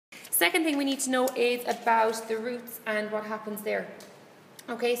Second thing we need to know is about the roots and what happens there.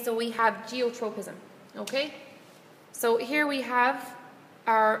 Okay, so we have geotropism. Okay, so here we have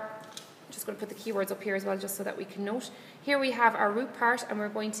our, I'm just going to put the keywords up here as well just so that we can note. Here we have our root part, and we're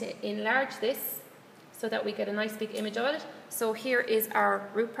going to enlarge this so that we get a nice big image of it. So here is our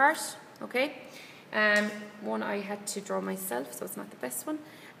root part. Okay, one I had to draw myself, so it's not the best one.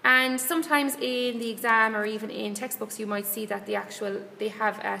 And sometimes in the exam or even in textbooks you might see that they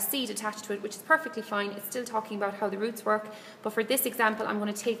have a seed attached to it, which is perfectly fine. It's still talking about how the roots work, but for this example I'm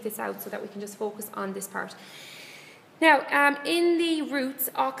going to take this out so that we can just focus on this part. Now, in the roots,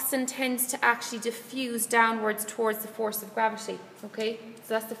 auxin tends to actually diffuse downwards towards the force of gravity, okay?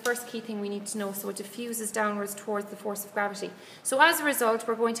 So that's the first key thing we need to know. So it diffuses downwards towards the force of gravity. So as a result,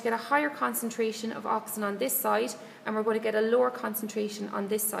 we're going to get a higher concentration of auxin on this side, and we're going to get a lower concentration on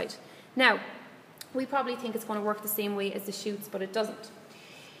this side. Now, we probably think it's going to work the same way as the shoots, but it doesn't.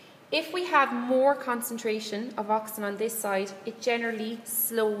 If we have more concentration of auxin on this side, it generally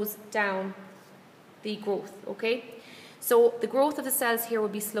slows down the growth, okay? So the growth of the cells here will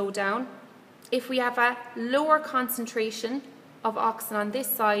be slowed down. If we have a lower concentration of auxin on this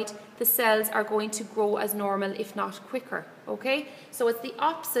side, the cells are going to grow as normal, if not quicker, okay? So it's the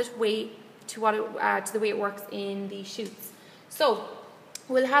opposite way to the way it works in the shoots. So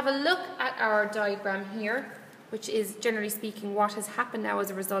we'll have a look at our diagram here, which is generally speaking what has happened now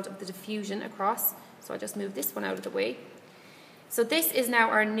as a result of the diffusion across. So I'll just move this one out of the way. So this is now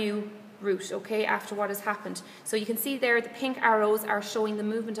our new root, okay, after what has happened. So you can see there the pink arrows are showing the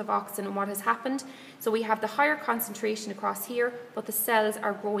movement of auxin and what has happened. So we have the higher concentration across here, but the cells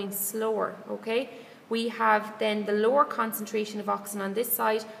are growing slower, okay? We have then the lower concentration of auxin on this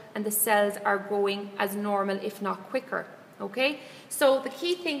side, and the cells are growing as normal, if not quicker, okay? So the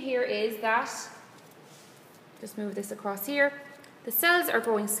key thing here is that, just move this across here, the cells are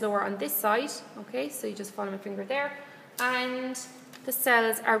growing slower on this side, okay, so you just follow my finger there, and the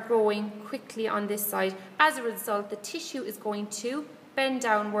cells are growing quickly on this side. As a result, the tissue is going to bend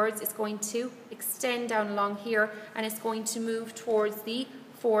downwards, it's going to extend down along here, and it's going to move towards the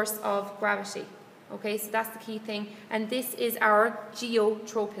force of gravity. Okay, so that's the key thing, and this is our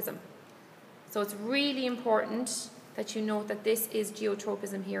geotropism. So it's really important that you note that this is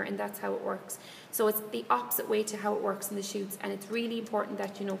geotropism here, and that's how it works. So it's the opposite way to how it works in the shoots, and it's really important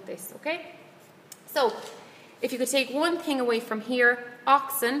that you note this, okay? So if you could take one thing away from here,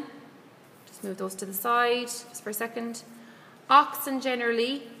 auxin, just move those to the side just for a second. Auxin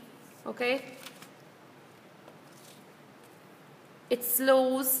generally, okay, it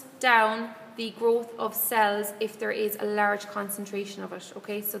slows down the growth of cells if there is a large concentration of it,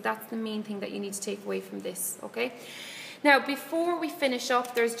 okay? So that's the main thing that you need to take away from this, okay? Now, before we finish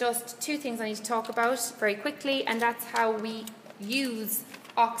up, there's just two things I need to talk about very quickly, and that's how we use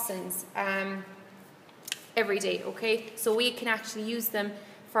auxins every day, okay? So we can actually use them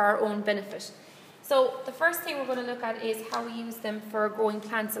for our own benefit. So the first thing we're going to look at is how we use them for growing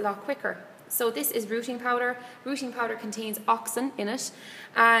plants a lot quicker. So this is rooting powder. Rooting powder contains auxin in it,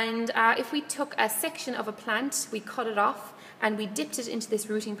 and if we took a section of a plant, we cut it off and we dipped it into this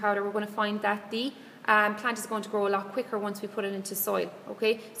rooting powder, we're going to find that the plant is going to grow a lot quicker once we put it into soil,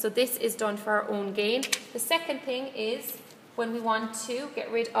 okay? So this is done for our own gain. The second thing is when we want to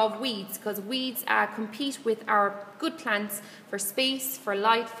get rid of weeds, because weeds compete with our good plants for space, for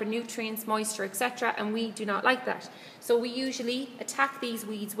light, for nutrients, moisture, etc., and we do not like that. So we usually attack these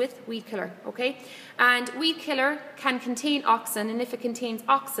weeds with weed killer, okay? And weed killer can contain auxin, and if it contains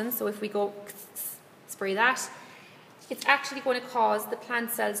auxin, so if we go spray that, it's actually going to cause the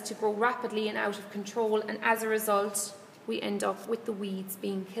plant cells to grow rapidly and out of control, and as a result we end up with the weeds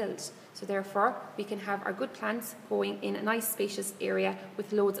being killed. So therefore we can have our good plants growing in a nice spacious area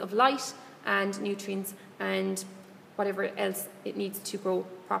with loads of light and nutrients and whatever else it needs to grow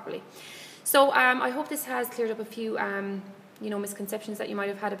properly. So I hope this has cleared up a few misconceptions that you might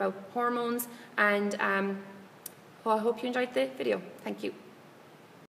have had about hormones, and well, I hope you enjoyed the video. Thank you.